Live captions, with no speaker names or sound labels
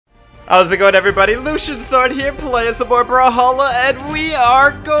How's it going, everybody? Lucian Sword here, playing some more Brawlhalla, and we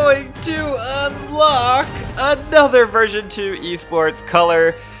are going to unlock another version 2 Esports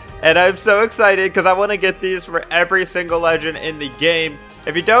color. And I'm so excited because I want to get these for every single legend in the game.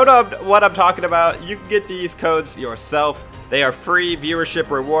 If you don't know what I'm talking about, you can get these codes yourself. They are free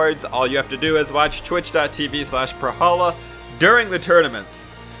viewership rewards. All you have to do is watch twitch.tv/Brawlhalla during the tournaments.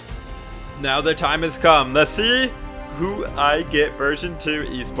 Now the time has come. Let's see who I get version 2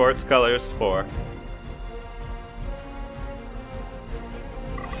 Esports colors for.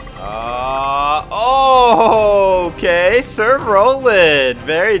 Okay, Sir Roland,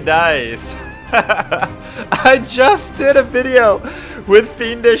 very nice. I just did a video with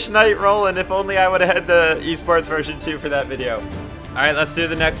Fiendish Knight Roland. If only I would have had the Esports version 2 for that video. Alright, let's do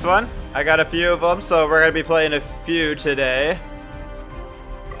the next one. I got a few of them, so we're going to be playing a few today.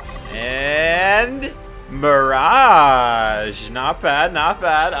 And Mirage, not bad, not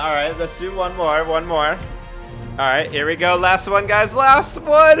bad. All right, let's do one more. All right, here we go. Last one, guys. Last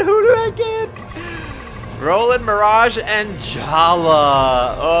one. Who do I get? Roland, Mirage, and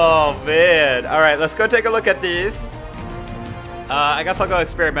Jala. Oh man. All right, let's go take a look at these. I guess I'll go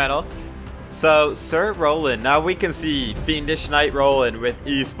experimental. So, Sir Roland. Now we can see Fiendish Knight Roland with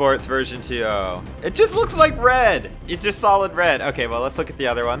Esports version 2. It just looks like red. It's just solid red. Okay, well, let's look at the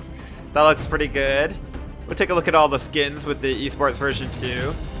other ones. That looks pretty good. We'll take a look at all the skins with the Esports version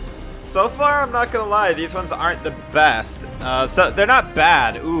 2. So far, I'm not gonna lie, these ones aren't the best. So they're not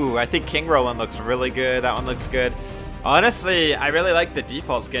bad. Ooh, I think King Roland looks really good. That one looks good. Honestly, I really like the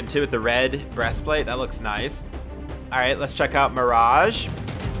default skin too with the red breastplate. That looks nice. All right, let's check out Mirage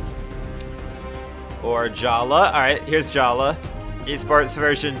or Jala. All right, here's Jala. Esports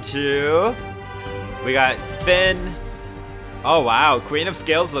version 2. We got Finn. Oh wow, Queen of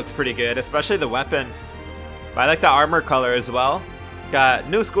Scales looks pretty good, especially the weapon. I like the armor color as well. Got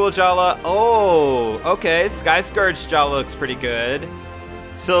New School Jala. Oh, okay. Sky Scourge Jala looks pretty good.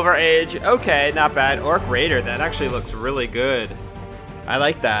 Silver Age. Okay, not bad. Orc Raider. That actually looks really good. I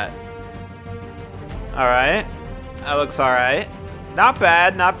like that. Alright. That looks alright. Not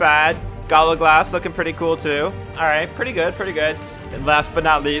bad, not bad. Gala Glass looking pretty cool too. Alright, pretty good, pretty good. And last but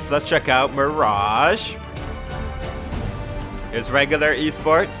not least, let's check out Mirage. Here's regular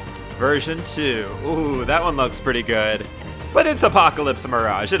Esports version 2. Ooh, that one looks pretty good. But it's Apocalypse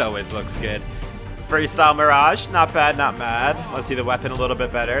Mirage. It always looks good. Freestyle Mirage. Not bad, not bad. Let's see the weapon a little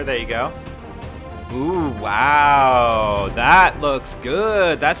bit better. There you go. Ooh, wow. That looks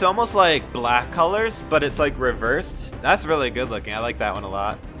good. That's almost like black colors, but it's like reversed. That's really good looking. I like that one a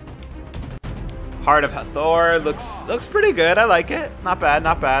lot. Heart of Hathor looks pretty good. I like it. Not bad,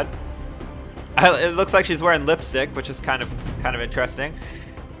 not bad. It looks like she's wearing lipstick, which is kind of interesting.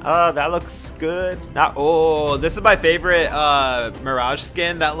 That looks good. This is my favorite Mirage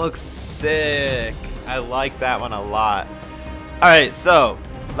skin. That looks sick. I like that one a lot. Alright, so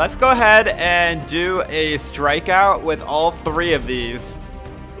let's go ahead and do a strikeout with all 3 of these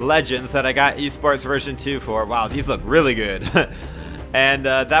legends that I got Esports version 2 for. Wow, these look really good. And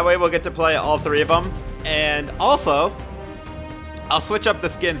that way we'll get to play all 3 of them. And also, I'll switch up the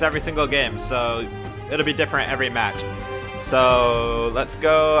skins every single game, so it'll be different every match. So let's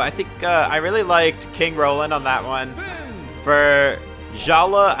go. I think I really liked King Roland on that one. For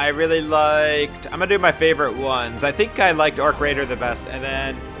Jala, I really liked. I'm gonna do my favorite ones. I think I liked Orc Raider the best, and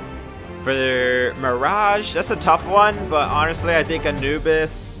then for Mirage, that's a tough one. But honestly, I think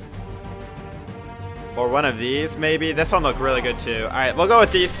Anubis or one of these maybe. This one looked really good too. All right, we'll go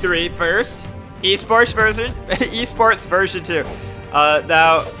with these 3 first. Esports version, Esports version 2.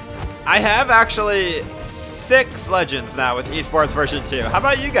 Now I have actually 6 legends now with Esports version 2. How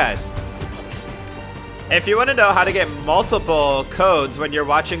about you guys? If you want to know how to get multiple codes when you're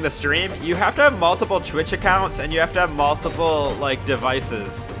watching the stream, you have to have multiple Twitch accounts and you have to have multiple like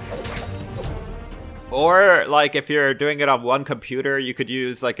devices. Or like if you're doing it on one computer, you could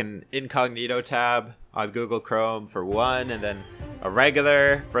use like an incognito tab on Google Chrome for one and then a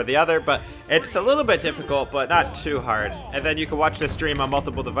regular for the other, but it's a little bit difficult, but not too hard. And then you can watch the stream on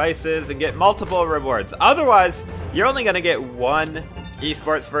multiple devices and get multiple rewards. Otherwise, you're only going to get 1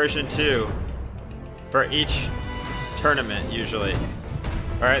 Esports version 2 for each tournament, usually.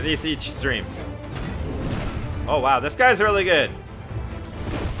 Or at least each stream. Oh wow, this guy's really good.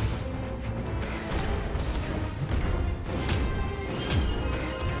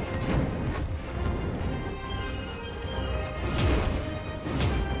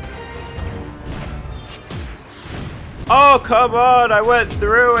 Oh, come on, I went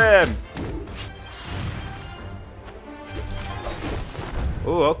through him.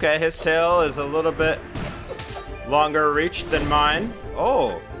 Ooh, okay, his tail is a little bit longer reach than mine.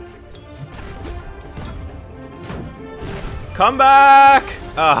 Oh, Come back!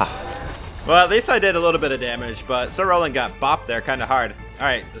 Ah. Well, at least I did a little bit of damage, but Sir Roland got bopped there kind of hard.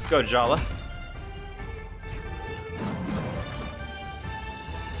 Alright, let's go, Jala.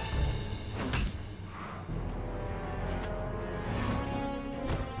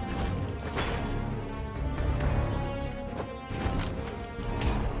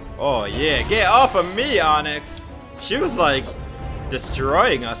 Oh yeah, get off of me, Onyx! She was like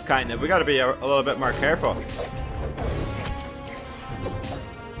destroying us, kind of. We gotta be a little bit more careful.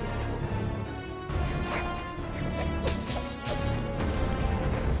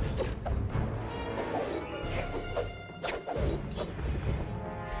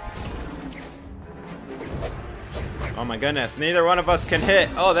 Oh my goodness, neither one of us can hit.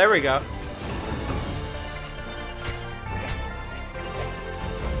 Oh, there we go.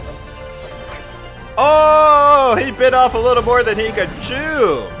 Oh, he bit off a little more than he could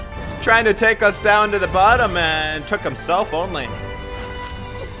chew. Trying to take us down to the bottom and took himself only.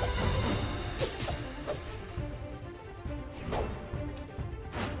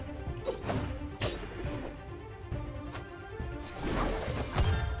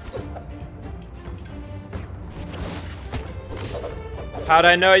 How'd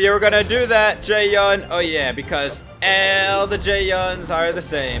I know you were gonna do that, Jaehyun? Oh yeah, because all the Jaehyuns are the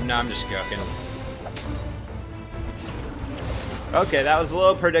same. No, I'm just joking. Okay, that was a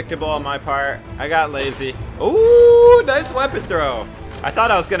little predictable on my part. I got lazy. Ooh, nice weapon throw. I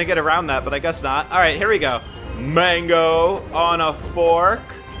thought I was gonna get around that, but I guess not. All right, here we go. Mango on a fork.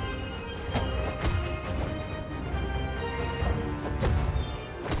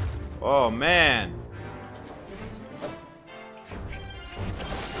 Oh man.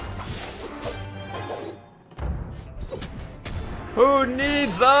 Who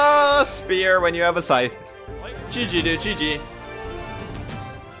needs a spear when you have a scythe? GG, dude, GG.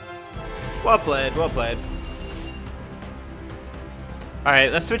 Well played, well played.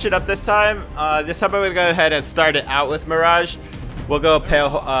 Alright, let's switch it up this time. This time I'm going to go ahead and start it out with Mirage. We'll go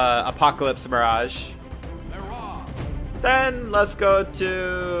Pale Apocalypse Mirage. Then let's go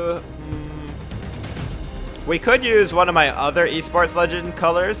to... we could use one of my other Esports Legend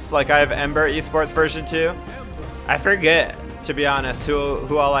colors. Like I have Ember Esports version 2. I forget, to be honest,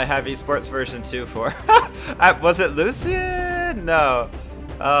 who all I have Esports version 2 for. Was it Lucian? No.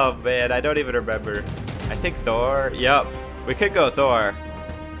 Oh man, I don't even remember. I think Thor. Yep. We could go Thor.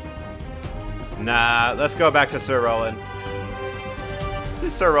 Nah, let's go back to Sir Roland. Let's do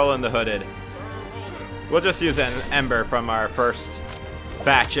Sir Roland the Hooded. We'll just use an Ember from our first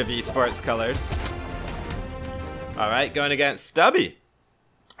batch of Esports colors. Alright, going against Stubby.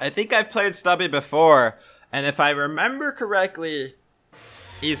 I think I've played Stubby before, and if I remember correctly,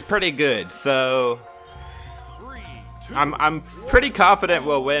 he's pretty good, so I'm pretty confident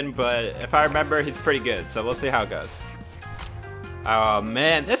we'll win, but if I remember, he's pretty good, so we'll see how it goes. Oh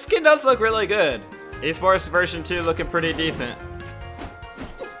man, this skin does look really good. Esports version 2 looking pretty decent.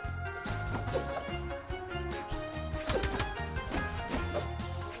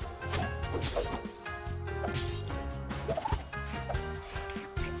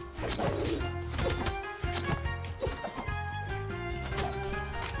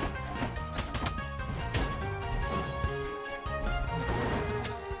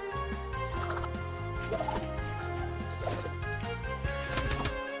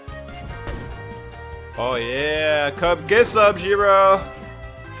 Oh yeah, come get some, Jiro.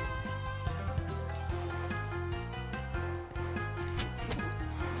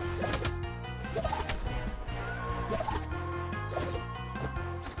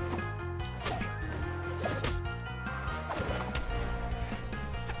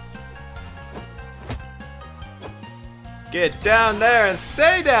 Get down there and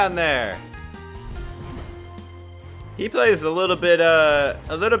stay down there. He plays a little bit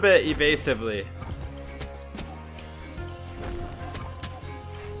evasively.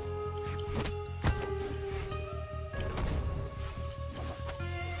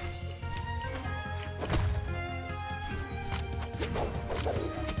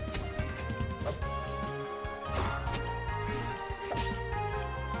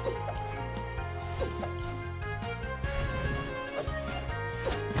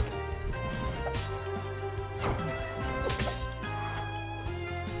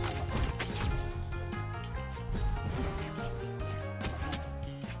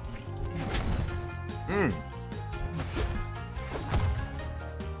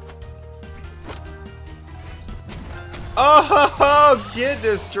 Oh, get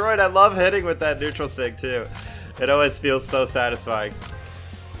destroyed. I love hitting with that neutral sig too. It always feels so satisfying.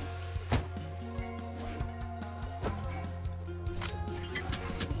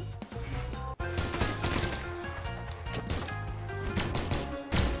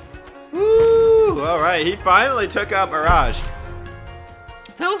 alright, he finally took out Mirage.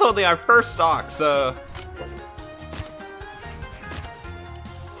 That was only our first stock, so...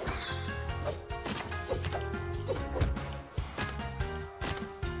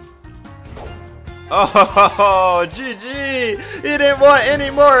 Oh, GG! He didn't want any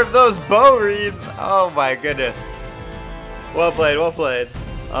more of those bow reads. Oh my goodness. Well played, well played.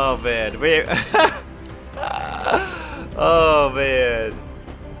 Oh man, we... Oh man.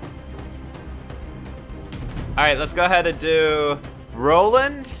 Alright, let's go ahead and do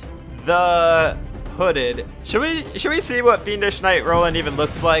Roland the Hooded. Should we see what Fiendish Knight Roland even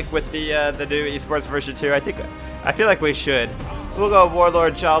looks like with the new Esports version 2? I feel like we should. We'll go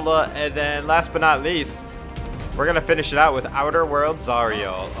Warlord Chala, and then last but not least, we're gonna finish it out with Outer World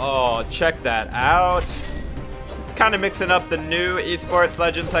Zariel. Oh, check that out. Kind of mixing up the new Esports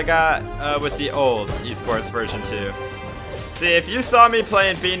Legends I got with the old Esports version 2. See, if you saw me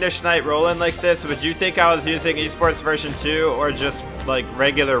playing Fiendish Knight Roland like this, would you think I was using Esports version 2 or just like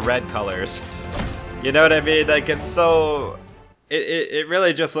regular red colors? You know what I mean? Like, it's so... It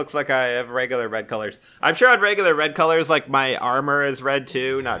really just looks like I have regular red colors. I'm sure on regular red colors, like, my armor is red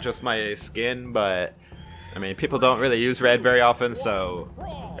too, not just my skin, but... I mean, people don't really use red very often, so...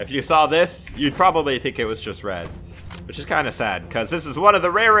 If you saw this, you'd probably think it was just red. Which is kind of sad, because this is one of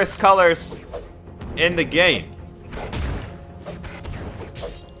the rarest colors in the game.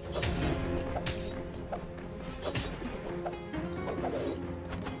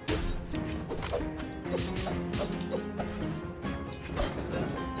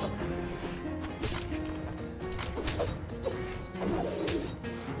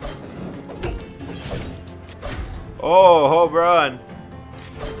 Oh, home run.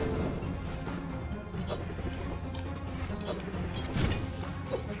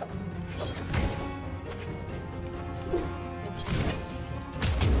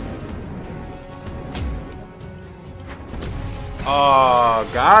 Oh,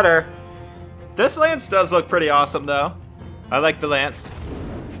 got her. This lance does look pretty awesome, though. I like the lance.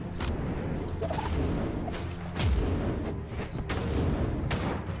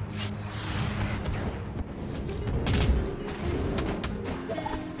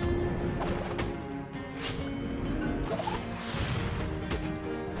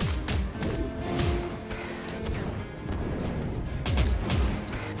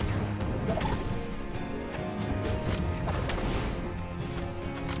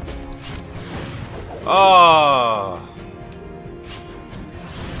 Oh,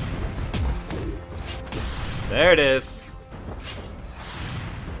 there it is.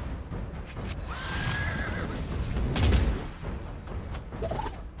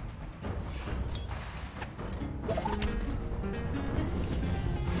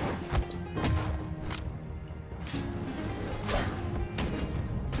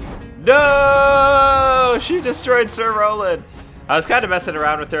 No, she destroyed Sir Roland. I was kind of messing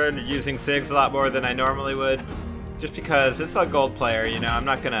around with her and using SIGs a lot more than I normally would. Just because it's a gold player, you know. I'm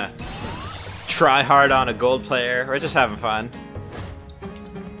not going to try hard on a gold player. We're just having fun.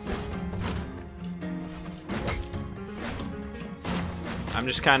 I'm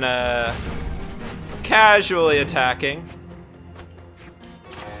just kind of casually attacking.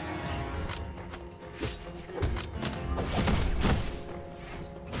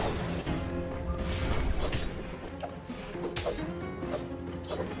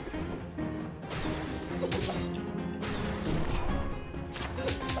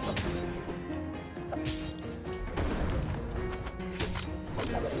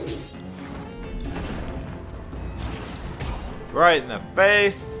 Right in the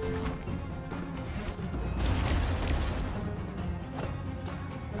face.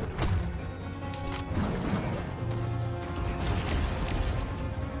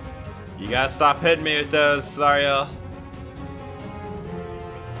 You gotta stop hitting me with those, Zariel.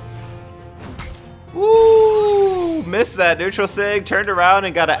 Woo! Missed that neutral sig, turned around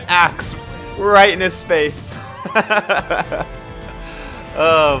and got an axe right in his face.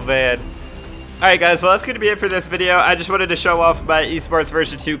 Oh man. Alright guys, well that's going to be it for this video. I just wanted to show off my Esports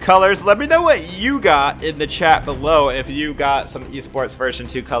version 2 colors. Let me know what you got in the chat below if you got some Esports version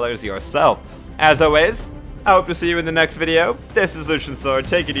 2 colors yourself. As always, I hope to see you in the next video. This is Lucian Sword.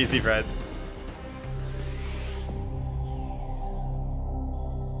 Take it easy, friends.